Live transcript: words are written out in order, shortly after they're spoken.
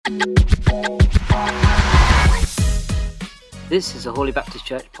This is a Hawley Baptist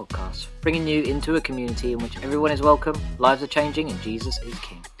Church podcast, bringing you into a community in which everyone is welcome, lives are changing, and Jesus is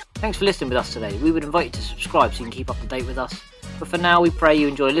King. Thanks for listening with us today. We would invite you to subscribe so you can keep up to date with us. But for now, we pray you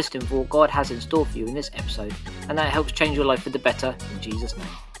enjoy listening for what God has in store for you in this episode, and that it helps change your life for the better in Jesus' name.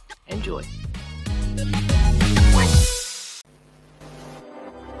 Enjoy.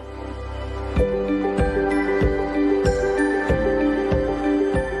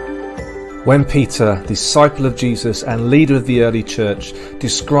 When Peter, disciple of Jesus and leader of the early church,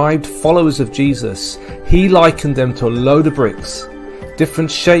 described followers of Jesus, he likened them to a load of bricks, different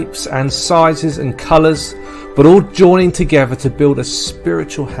shapes and sizes and colours, but all joining together to build a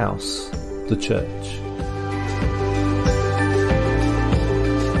spiritual house, the church.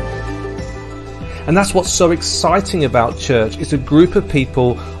 And that's what's so exciting about church. It's a group of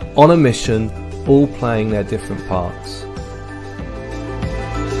people on a mission, all playing their different parts.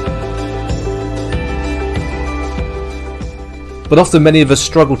 But often many of us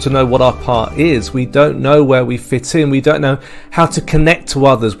struggle to know what our part is. We don't know where we fit in. We don't know how to connect to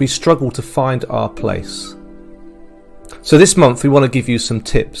others. We struggle to find our place. So this month we want to give you some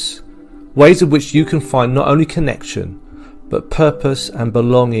tips, ways in which you can find not only connection, but purpose and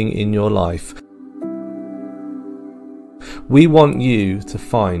belonging in your life. We want you to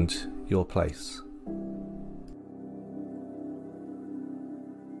find your place.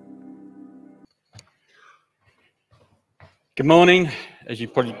 Good morning. As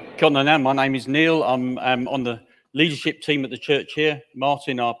you've probably gotten to know, my name is Neil. I'm on the leadership team at the church here.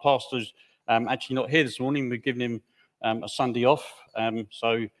 Martin, our pastor's actually not here this morning. We've given him a Sunday off,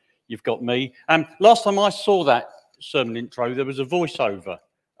 so you've got me. Last time I saw that sermon intro, there was a voiceover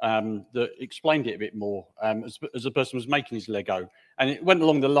that explained it a bit more as the person was making his Lego, and it went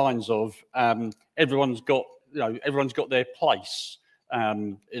along the lines of everyone's got their place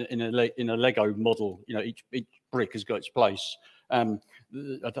in a Lego model. You know, each brick has got its place. I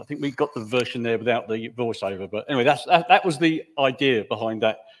think we got the version there without the voiceover, but anyway, that was the idea behind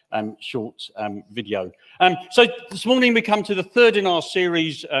that short video. So this morning we come to the third in our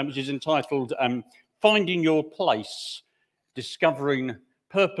series, which is entitled "Finding Your Place: Discovering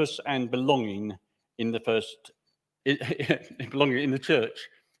Purpose and Belonging in the Church."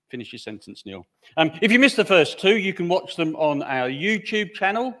 Finish your sentence, Neil. If you missed the first two, you can watch them on our YouTube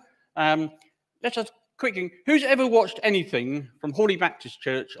channel. Let's just quickly, who's ever watched anything from Hawley Baptist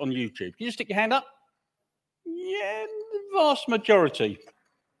Church on YouTube? Can you just stick your hand up? Yeah, the vast majority.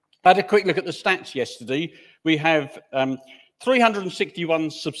 I had a quick look at the stats yesterday. We have 361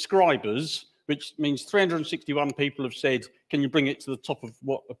 subscribers, which means 361 people have said, can you bring it to the top of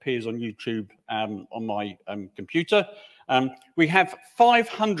what appears on YouTube on my computer? We have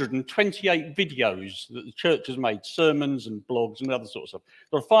 528 videos that the church has made, sermons and blogs and other sorts of stuff.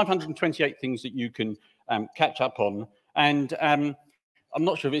 There are 528 things that you can catch up on. And I'm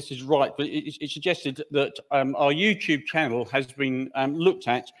not sure if this is right, but it suggested that our YouTube channel has been looked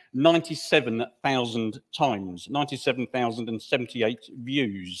at 97,000 times, 97,078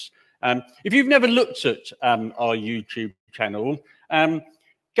 views. If you've never looked at our YouTube channel,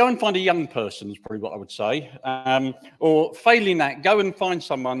 go and find a young person is probably what I would say. Or failing that, go and find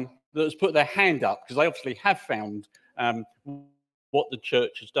someone that has put their hand up, because they obviously have found what the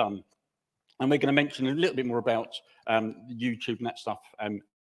church has done. And we're going to mention a little bit more about YouTube and that stuff in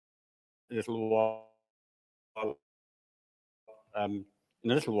a little while.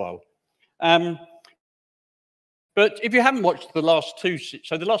 But if you haven't watched the last two,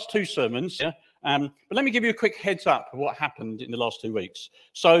 so the last two sermons, yeah, but let me give you a quick heads up of what happened in the last 2 weeks.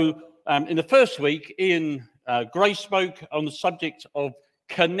 So in the first week, Ian Gray spoke on the subject of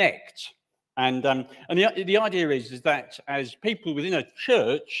connect. And the idea is that as people within a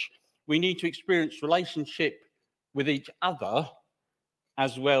church, we need to experience relationship with each other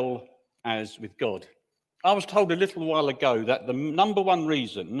as well as with God. I was told a little while ago that the number one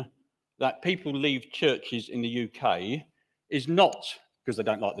reason that people leave churches in the UK is not because they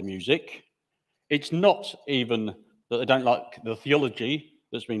don't like the music. It's not even that they don't like the theology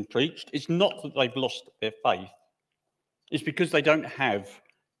that's been preached. It's not that they've lost their faith. It's because they don't have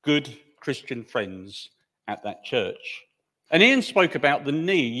good Christian friends at that church. And Ian spoke about the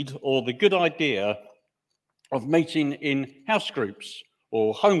need or the good idea of meeting in house groups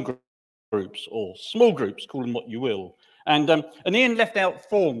or home groups or small groups, call them what you will. And Ian left out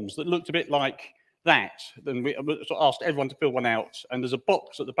forms that looked a bit like that. Then we sort of asked everyone to fill one out, and there's a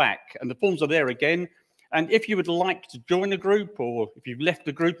box at the back, and the forms are there again. And if you would like to join a group, or if you've left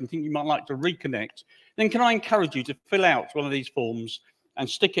a group and think you might like to reconnect, then can I encourage you to fill out one of these forms and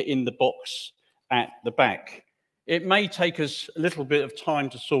stick it in the box at the back. It may take us a little bit of time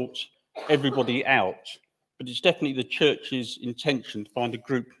to sort everybody out, but it's definitely the church's intention to find a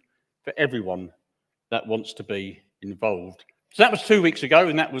group for everyone that wants to be involved. So that was 2 weeks ago,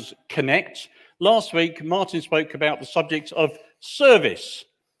 and that was Connect. Last week, Martin spoke about the subject of service.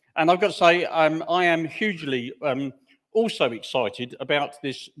 And I've got to say, I am hugely also excited about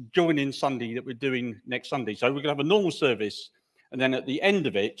this join-in Sunday that we're doing next Sunday. So we're going to have a normal service, and then at the end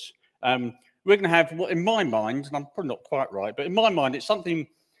of it, we're going to have what, in my mind, and I'm probably not quite right, but in my mind, it's something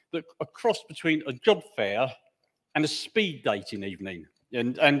that a cross between a job fair and a speed dating evening.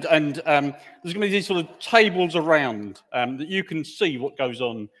 And there's going to be these sort of tables around that you can see what goes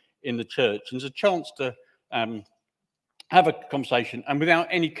on in the church. And there's a chance to have a conversation, and without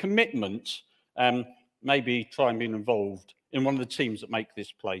any commitment, maybe try and be involved in one of the teams that make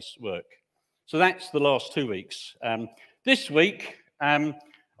this place work. So that's the last 2 weeks. This week,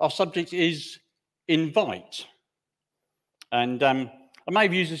 our subject is invite. And I may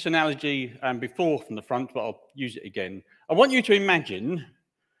have used this analogy before from the front, but I'll use it again. I want you to imagine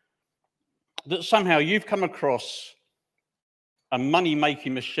that somehow you've come across a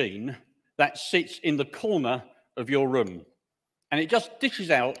money-making machine that sits in the corner of your room, and it just dishes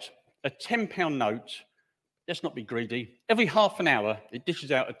out a £10 note. Let's not be greedy. Every half an hour, it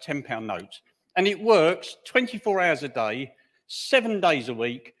dishes out a £10 note, and it works 24 hours a day, 7 days a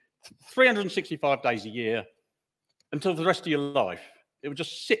week, 365 days a year, until the rest of your life. It would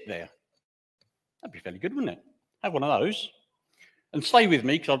just sit there. That'd be fairly good, wouldn't it? Have one of those. And stay with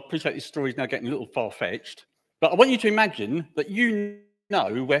me, because I appreciate this story is now getting a little far-fetched. But I want you to imagine that you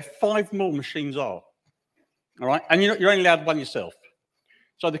know where 5 more machines are. All right? And you're only allowed one yourself.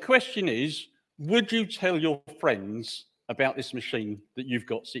 So the question is, would you tell your friends about this machine that you've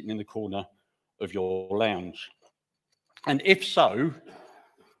got sitting in the corner of your lounge? And if so,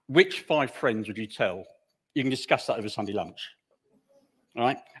 which 5 friends would you tell? You can discuss that over Sunday lunch. All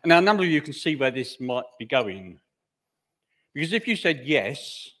right? And now a number of you can see where this might be going. Because if you said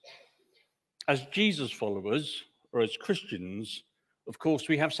yes, as Jesus followers or as Christians, of course,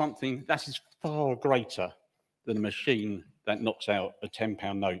 we have something that is far greater than a machine that knocks out a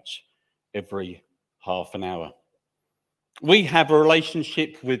 £10 note every half an hour. We have a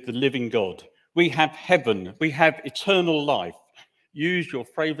relationship with the living God. We have heaven. We have eternal life. Use your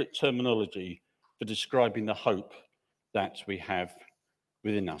favourite terminology for describing the hope that we have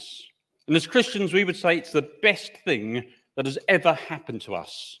within us. And as Christians, we would say it's the best thing that has ever happened to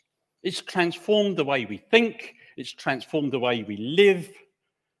us. It's transformed the way we think. It's transformed the way we live.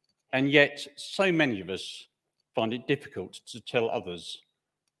 And yet, so many of us find it difficult to tell others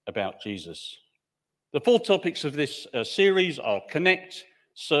about Jesus. The 4 topics of this series are connect,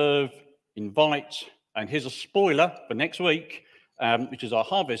 serve, invite, and here's a spoiler for next week, which is our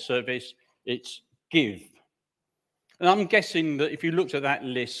harvest service, it's give. And I'm guessing that if you looked at that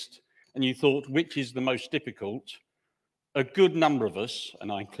list and you thought which is the most difficult, a good number of us,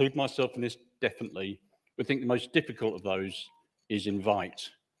 and I include myself in this definitely, would think the most difficult of those is invite.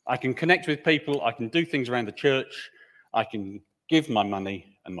 I can connect with people, I can do things around the church, I can give my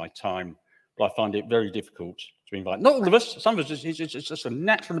money and my time, but I find it very difficult to invite. Not all of us, some of us, it's just a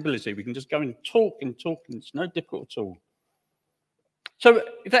natural ability. We can just go and talk, and it's no difficult at all. So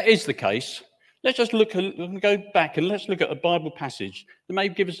if that is the case, let's just go back and let's look at a Bible passage that may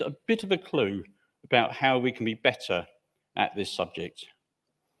give us a bit of a clue about how we can be better at this subject.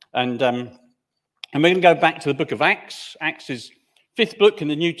 And we're going to go back to the book of Acts. Acts is 5th book in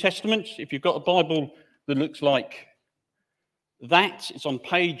the New Testament. If you've got a Bible that looks like that, it's on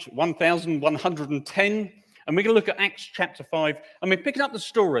page 1110. And we're going to look at Acts chapter 5. And we're picking up the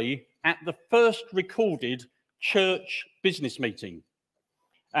story at the first recorded church business meeting.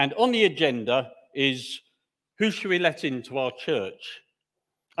 And on the agenda is, who should we let into our church?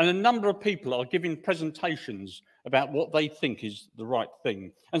 And a number of people are giving presentations about what they think is the right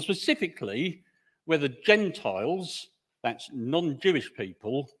thing. And specifically, whether Gentiles, that's non-Jewish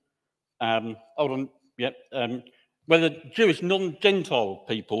people, whether Jewish non-Gentile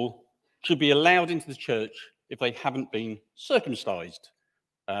people should be allowed into the church if they haven't been circumcised.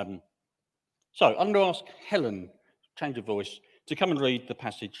 So I'm going to ask Helen, change of voice, to come and read the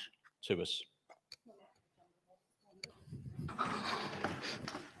passage to us.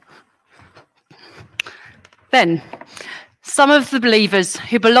 Then some of the believers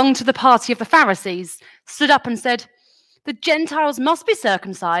who belonged to the party of the Pharisees stood up and said, "The Gentiles must be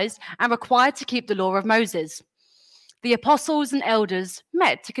circumcised and required to keep the law of Moses." The apostles and elders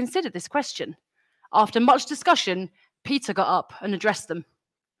met to consider this question. After much discussion, Peter got up and addressed them.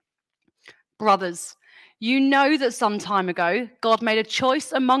 "Brothers, You know that some time ago, God made a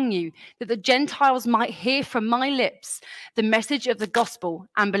choice among you that the Gentiles might hear from my lips the message of the gospel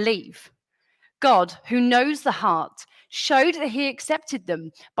and believe. God, who knows the heart, showed that he accepted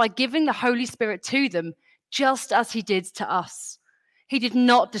them by giving the Holy Spirit to them, just as he did to us. He did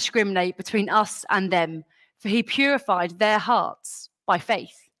not discriminate between us and them, for he purified their hearts by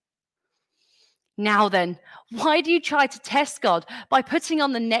faith. Now then, why do you try to test God by putting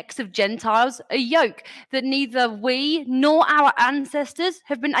on the necks of Gentiles a yoke that neither we nor our ancestors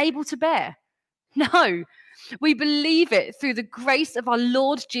have been able to bear? No, we believe it through the grace of our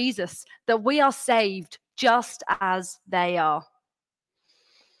Lord Jesus that we are saved just as they are.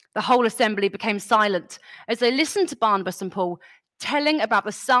 The whole assembly became silent as they listened to Barnabas and Paul telling about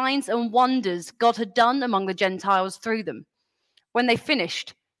the signs and wonders God had done among the Gentiles through them. When they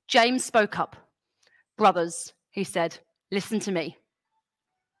finished, James spoke up. Brothers, he said, listen to me.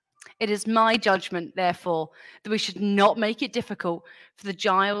 It is my judgment, therefore, that we should not make it difficult for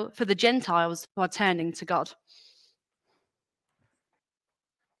the Gentiles who are turning to God.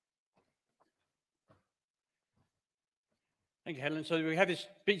 Thank you, Helen. So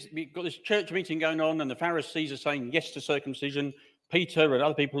we've got this church meeting going on, and the Pharisees are saying yes to circumcision. Peter and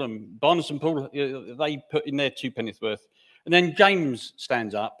other people, and Barnabas and Paul, they put in their 2 pennies worth. And then James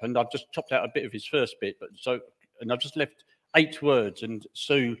stands up, and I've just chopped out a bit of his first bit, and I've just left 8 words. And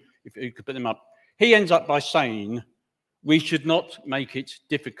Sue, if you could put them up, he ends up by saying, "We should not make it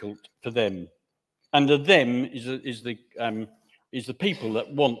difficult for them." And the them is the people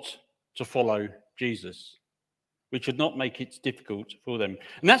that want to follow Jesus. We should not make it difficult for them.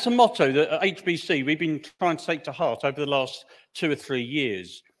 And that's a motto that at HBC we've been trying to take to heart over the last 2 or 3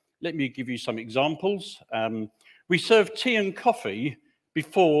 years. Let me give you some examples. We serve tea and coffee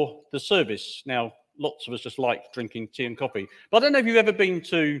before the service. Now, lots of us just like drinking tea and coffee. But I don't know if you've ever been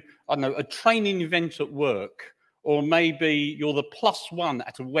to, a training event at work, or maybe you're the +1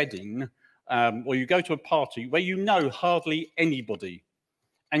 at a wedding, or you go to a party where you know hardly anybody.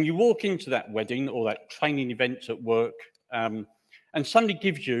 And you walk into that wedding or that training event at work, and somebody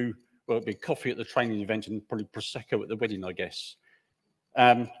gives you, well, it'd be coffee at the training event and probably Prosecco at the wedding, I guess.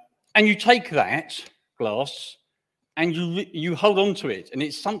 And you take that glass and you hold on to it, and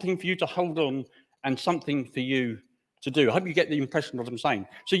it's something for you to hold on and something for you to do. I hope you get the impression of what I'm saying.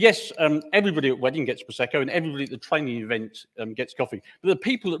 So yes, everybody at wedding gets Prosecco, and everybody at the training event gets coffee. But the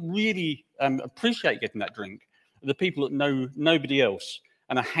people that really appreciate getting that drink are the people that know nobody else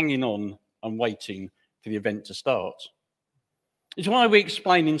and are hanging on and waiting for the event to start. It's why we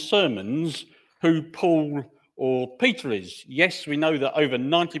explain in sermons who Paul or Peter is. Yes, we know that over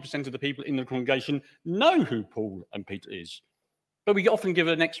 90% of the people in the congregation know who Paul and Peter is, but we often give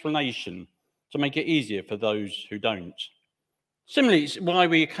an explanation to make it easier for those who don't. Similarly, it's why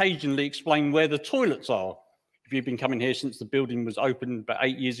we occasionally explain where the toilets are. If you've been coming here since the building was opened about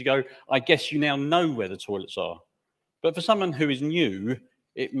 8 years ago, I guess you now know where the toilets are. But for someone who is new,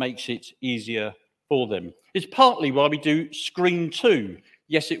 it makes it easier for them. It's partly why we do Screen 2.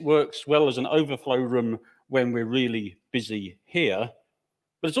 Yes, it works well as an overflow room when we're really busy here,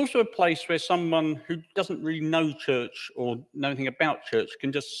 but it's also a place where someone who doesn't really know church or know anything about church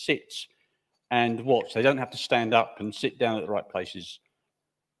can just sit and watch. They don't have to stand up and sit down at the right places.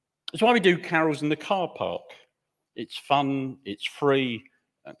 It's why we do carols in the car park. It's fun, it's free,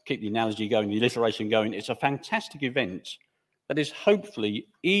 keep the analogy going, the alliteration going. It's a fantastic event that is hopefully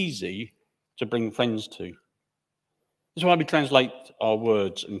easy to bring friends to. This is why we translate our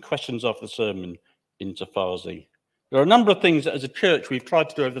words and questions after the sermon into Farsi. There are a number of things that as a church we've tried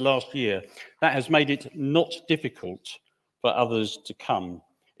to do over the last year that has made it not difficult for others to come.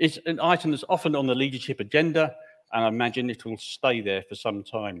 It's an item that's often on the leadership agenda, and I imagine it will stay there for some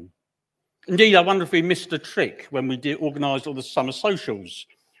time. Indeed, I wonder if we missed a trick when we organised all the summer socials.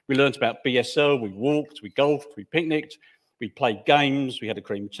 We learnt about BSL, we walked, we golfed, we picnicked, we played games, we had a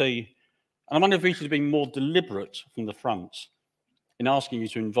cream tea. And I wonder if we should have been more deliberate from the front in asking you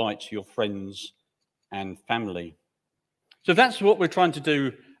to invite your friends and family. So that's what we're trying to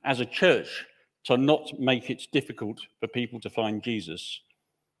do as a church, to not make it difficult for people to find Jesus.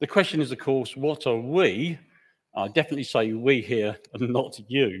 The question is, of course, what are we? I definitely say we here and not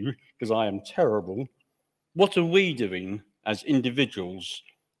you, because I am terrible. What are we doing as individuals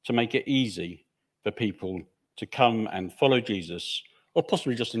to make it easy for people to come and follow Jesus, or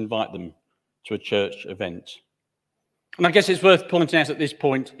possibly just invite them to a church event? And I guess it's worth pointing out at this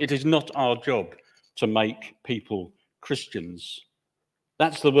point, it is not our job to make people Christians.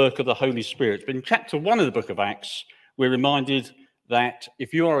 That's the work of the Holy Spirit. But in chapter 1 of the book of Acts, we're reminded that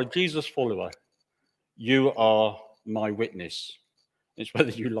if you are a Jesus follower, you are my witness. It's whether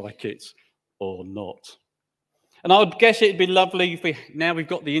you like it or not. And I would guess it'd be lovely if we've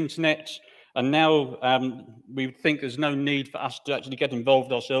got the internet, and now we would think there's no need for us to actually get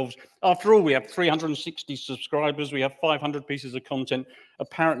involved ourselves. After all, we have 360 subscribers, we have 500 pieces of content.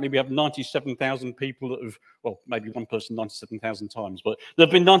 Apparently, we have 97,000 people that have, well, maybe one person 97,000 times, but there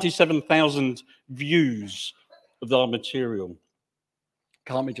have been 97,000 views of our material.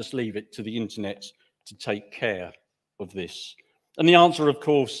 Can't we just leave it to the internet to take care of this? And the answer, of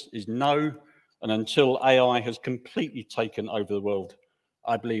course, is no. And until AI has completely taken over the world,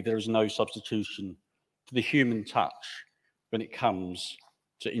 I believe there is no substitution for the human touch when it comes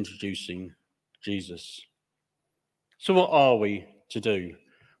to introducing Jesus. So what are we to do?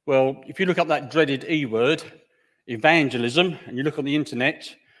 Well, if you look up that dreaded E word, evangelism, and you look on the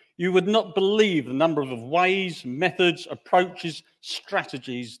internet, you would not believe the number of ways, methods, approaches,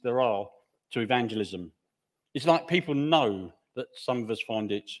 strategies there are to evangelism. It's like people know that some of us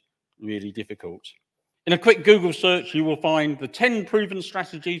find it really difficult. In a quick Google search, you will find the 10 proven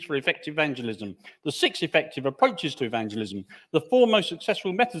strategies for effective evangelism, the 6 effective approaches to evangelism, the 4 most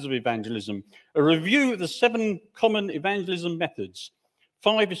successful methods of evangelism, a review of the 7 common evangelism methods,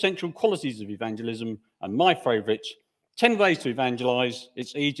 5 essential qualities of evangelism, and my favourite, 10 ways to evangelize.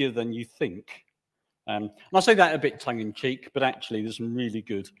 It's easier than you think. And I say that a bit tongue-in-cheek, but actually there's some really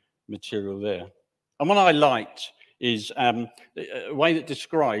good material there. And what I liked is a way that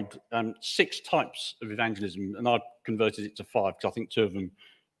described 6 types of evangelism, and I've converted it to 5 because I think 2 of them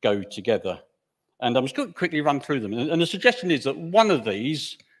go together. And I'm just going to quickly run through them. And the suggestion is that one of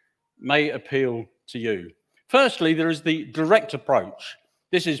these may appeal to you. Firstly, there is the direct approach.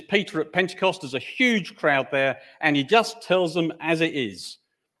 This is Peter at Pentecost. There's a huge crowd there, and he just tells them as it is.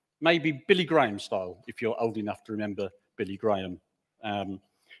 Maybe Billy Graham style, if you're old enough to remember Billy Graham. So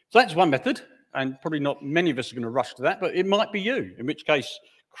that's one method. And probably not many of us are going to rush to that, but it might be you, in which case,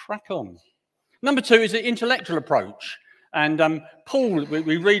 crack on. Number 2 is the intellectual approach. And Paul,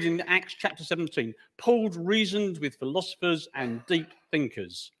 we read in Acts chapter 17, Paul reasoned with philosophers and deep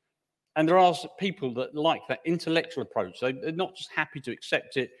thinkers. And there are people that like that intellectual approach. They're not just happy to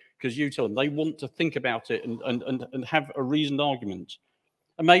accept it because you tell them. They want to think about it and have a reasoned argument.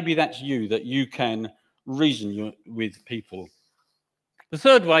 And maybe that's you, that you can reason with people. The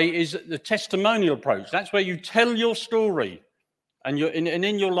third way is the testimonial approach. That's where you tell your story, and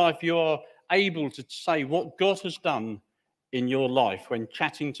in your life you are able to say what God has done in your life when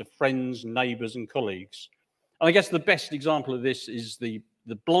chatting to friends, neighbours and colleagues. And I guess the best example of this is the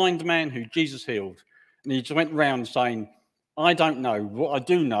blind man who Jesus healed. And he just went around saying, I don't know. What I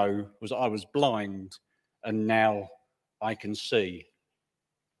do know was I was blind and now I can see.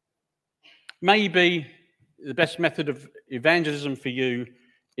 Maybe the best method of evangelism for you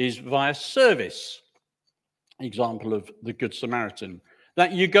is via service. Example of the Good Samaritan.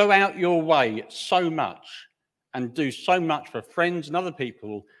 That you go out your way so much and do so much for friends and other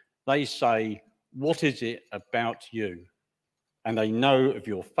people, they say, what is it about you? And they know of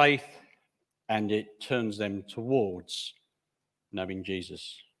your faith, and it turns them towards knowing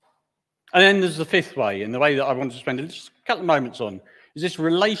Jesus. And then there's the 5th way, and the way that I want to spend just a couple of moments on, is this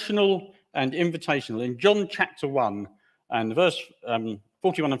relational and invitational. In John chapter 1 and verse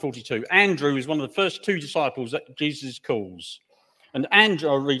 41 and 42, Andrew is one of the first 2 disciples that Jesus calls. And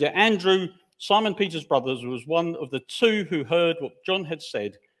Andrew, Simon Peter's brother, was one of the 2 who heard what John had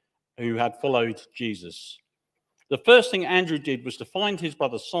said, who had followed Jesus. The first thing Andrew did was to find his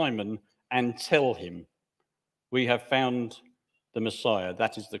brother Simon and tell him, we have found the Messiah,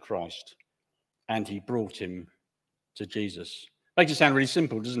 that is the Christ. And he brought him to Jesus. Makes it sound really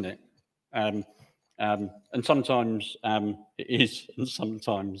simple, doesn't it? And sometimes it is, and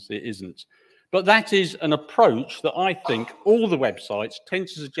sometimes it isn't. But that is an approach that I think all the websites tend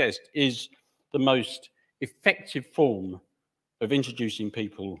to suggest is the most effective form of introducing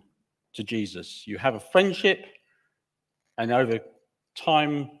people to Jesus. You have a friendship, and over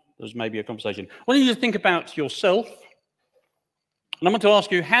time, there's maybe a conversation. I want you to think about yourself. And I want to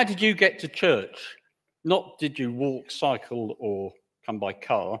ask you, how did you get to church? Not did you walk, cycle, or come by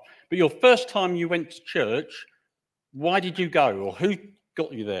car, but your first time you went to church, why did you go, or who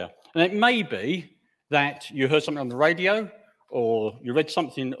got you there? And it may be that you heard something on the radio, or you read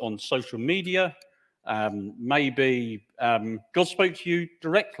something on social media. Maybe God spoke to you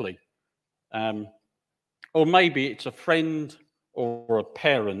directly. Or maybe it's a friend or a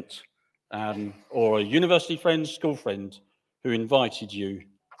parent or a university friend, school friend who invited you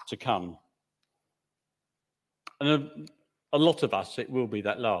to come. And a lot of us, it will be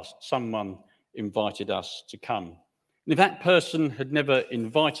that last. Someone invited us to come. And if that person had never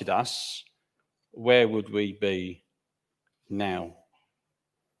invited us, where would we be now?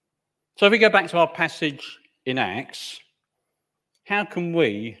 So if we go back to our passage in Acts, how can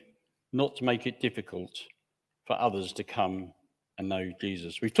we not make it difficult for others to come and know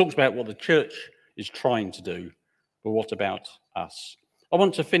Jesus? We've talked about what the church is trying to do, but what about us? I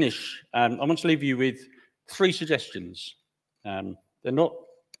want to finish, I want to leave you with 3 suggestions. They're not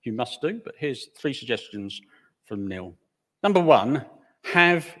you must do, but here's 3 suggestions from Neil. Number 1,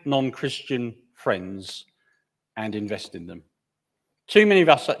 have non-Christian friends and invest in them. Too many of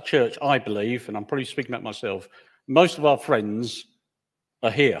us at church, I believe, and I'm probably speaking about myself, most of our friends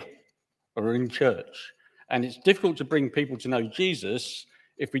are here, or in church. And it's difficult to bring people to know Jesus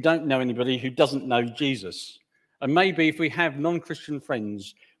if we don't know anybody who doesn't know Jesus. And maybe if we have non-Christian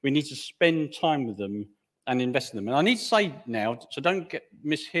friends, we need to spend time with them and invest in them. And I need to say now, so don't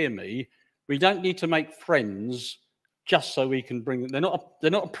mishear me, we don't need to make friends just so we can bring them.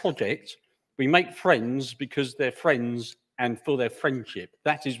 They're not a project. We make friends because they're friends and for their friendship.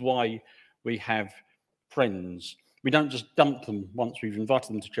 That is why we have friends. We don't just dump them once we've invited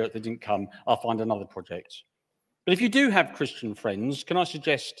them to church, they didn't come, I'll find another project. But if you do have Christian friends, can I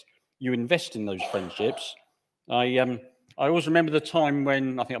suggest you invest in those friendships? I always remember the time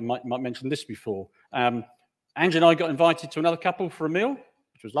when, I think I might mention this before, Ange and I got invited to another couple for a meal,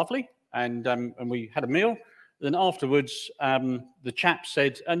 which was lovely, and we had a meal. Then afterwards, the chap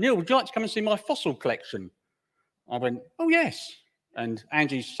said, Neil, would you like to come and see my fossil collection? I went, oh, yes. And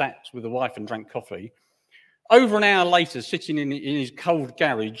Angie sat with the wife and drank coffee. Over an hour later, sitting in his cold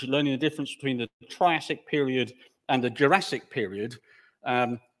garage, learning the difference between the Triassic period and the Jurassic period,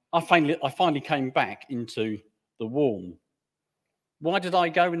 I finally came back into the warm. Why did I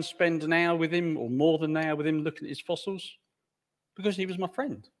go and spend an hour with him, or more than an hour with him, looking at his fossils? Because he was my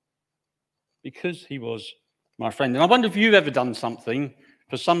friend. Because he was my friend. And I wonder if you've ever done something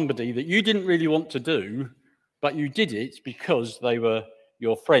for somebody that you didn't really want to do, but you did it because they were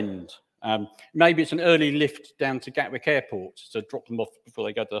your friend. Maybe it's an early lift down to Gatwick Airport to drop them off before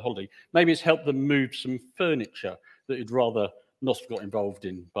they go to the holiday. Maybe it's helped them move some furniture that you'd rather not have got involved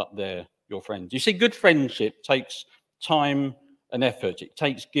in, but they're your friends. You see, good friendship takes time and effort. It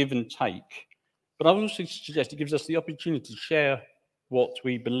takes give and take. But I would also suggest it gives us the opportunity to share what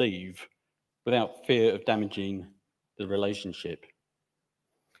we believe without fear of damaging the relationship.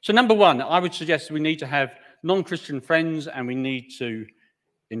 So number 1, I would suggest we need to have non-Christian friends and we need to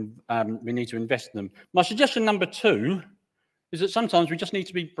invest in them. My suggestion number 2 is that sometimes we just need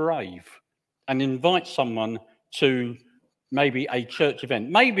to be brave and invite someone to maybe a church event.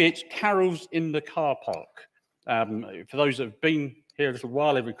 Maybe it's carols in the car park. For those that have been here a little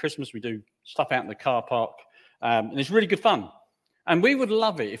while, every Christmas we do stuff out in the car park, and it's really good fun. And we would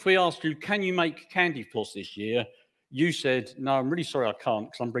love it if we asked you, can you make candy floss this year? You said, no, I'm really sorry I can't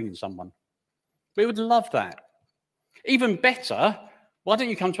because I'm bringing someone. We would love that. Even better, why don't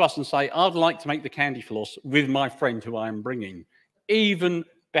you come to us and say, I'd like to make the candy floss with my friend who I am bringing. Even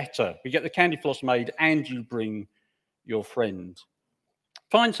better. We get the candy floss made and you bring your friend.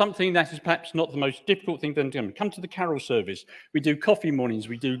 Find something that is perhaps not the most difficult thing to do. Come to the carol service. We do coffee mornings.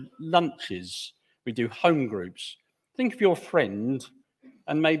 We do lunches. We do home groups. Think of your friend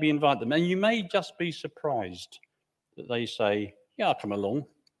and maybe invite them. And you may just be surprised that they say, yeah, I'll come along.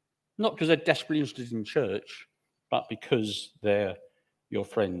 Not because they're desperately interested in church, but because they're your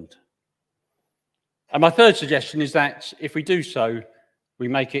friend. And my third suggestion is that if we do so, we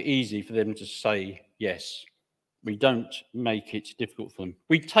make it easy for them to say yes. We don't make it difficult for them.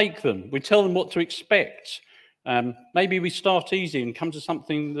 We take them. We tell them what to expect. Maybe we start easy and come to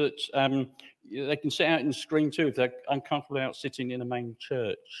something that they can sit out in the screen too if they're uncomfortable out sitting in a main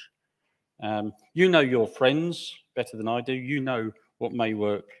church. You know your friends better than I do. You know what may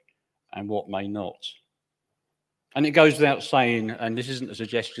work and what may not. And it goes without saying, and this isn't a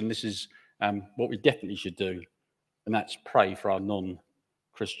suggestion, this is what we definitely should do, and that's pray for our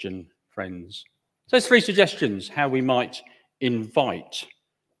non-Christian friends. So there's 3 suggestions how we might invite.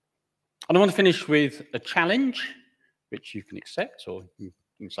 And I want to finish with a challenge, which you can accept or you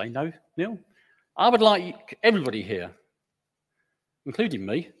can say no, Neil. I would like everybody here, including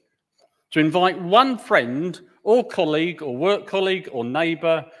me, to invite one friend or colleague or work colleague or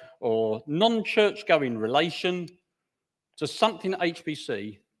neighbour or non-church going relation to something at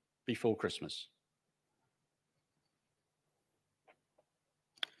HBC before Christmas.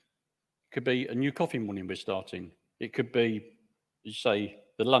 It could be a new coffee morning we're starting. It could be, you say,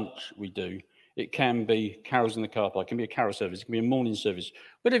 the lunch we do. It can be carols in the car park. It can be a carol service. It can be a morning service.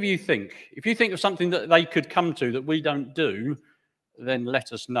 Whatever you think. If you think of something that they could come to that we don't do, then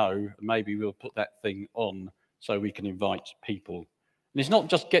let us know. Maybe we'll put that thing on so we can invite people. And it's not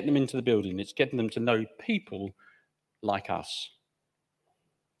just getting them into the building. It's getting them to know people like us.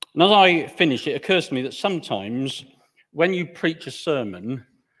 And as I finish, it occurs to me that sometimes when you preach a sermon,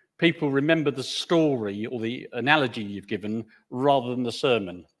 people remember the story or the analogy you've given rather than the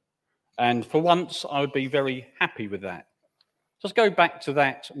sermon. And for once, I would be very happy with that. Just go back to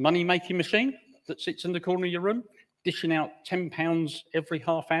that money-making machine that sits in the corner of your room, dishing out £10 every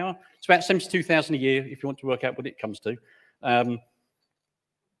half hour. It's about 72,000 a year if you want to work out what it comes to. And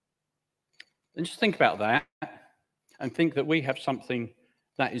just think about that and think that we have something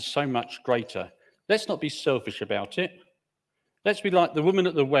that is so much greater. Let's not be selfish about it. Let's be like the woman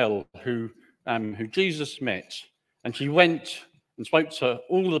at the well who Jesus met, and she went and spoke to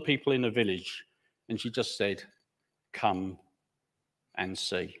all the people in the village, and she just said, "Come and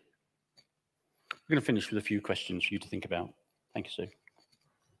see." We're going to finish with a few questions for you to think about. Thank you, Sue.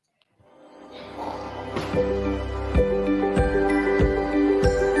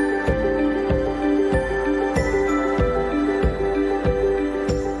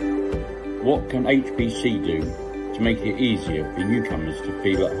 What can HBC do to make it easier for newcomers to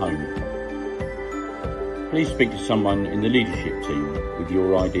feel at home? Please speak to someone in the leadership team with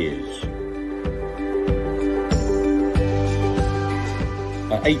your ideas.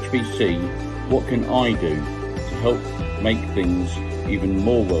 At HBC, what can I do to help make things even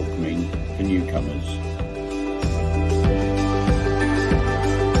more welcoming for newcomers?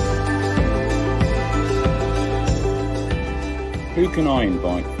 Who can I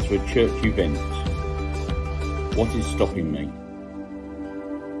invite to a church event? What is stopping me?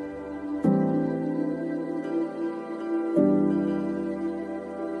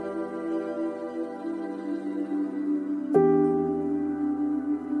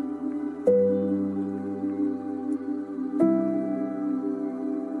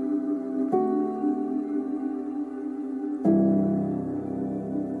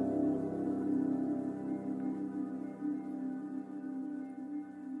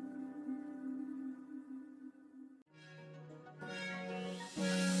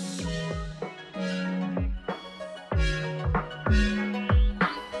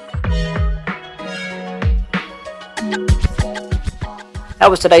 That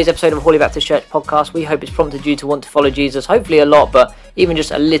was today's episode of Hawley Baptist Church podcast. We hope it's prompted you to want to follow Jesus, hopefully a lot, but even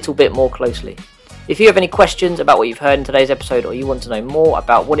just a little bit more closely. If you have any questions about what you've heard in today's episode, or you want to know more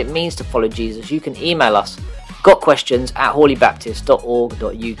about what it means to follow Jesus, you can email us,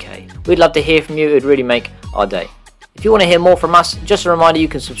 gotquestions@hawleybaptist.org.uk. We'd love to hear from you. It would really make our day. If you want to hear more from us, just a reminder, you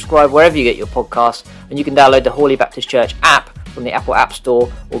can subscribe wherever you get your podcasts, and you can download the Hawley Baptist Church app from the Apple App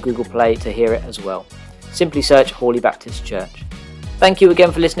Store or Google Play to hear it as well. Simply search Hawley Baptist Church. Thank you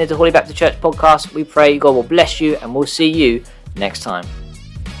again for listening to Hawley Baptist Church podcast. We pray God will bless you, and we'll see you next time.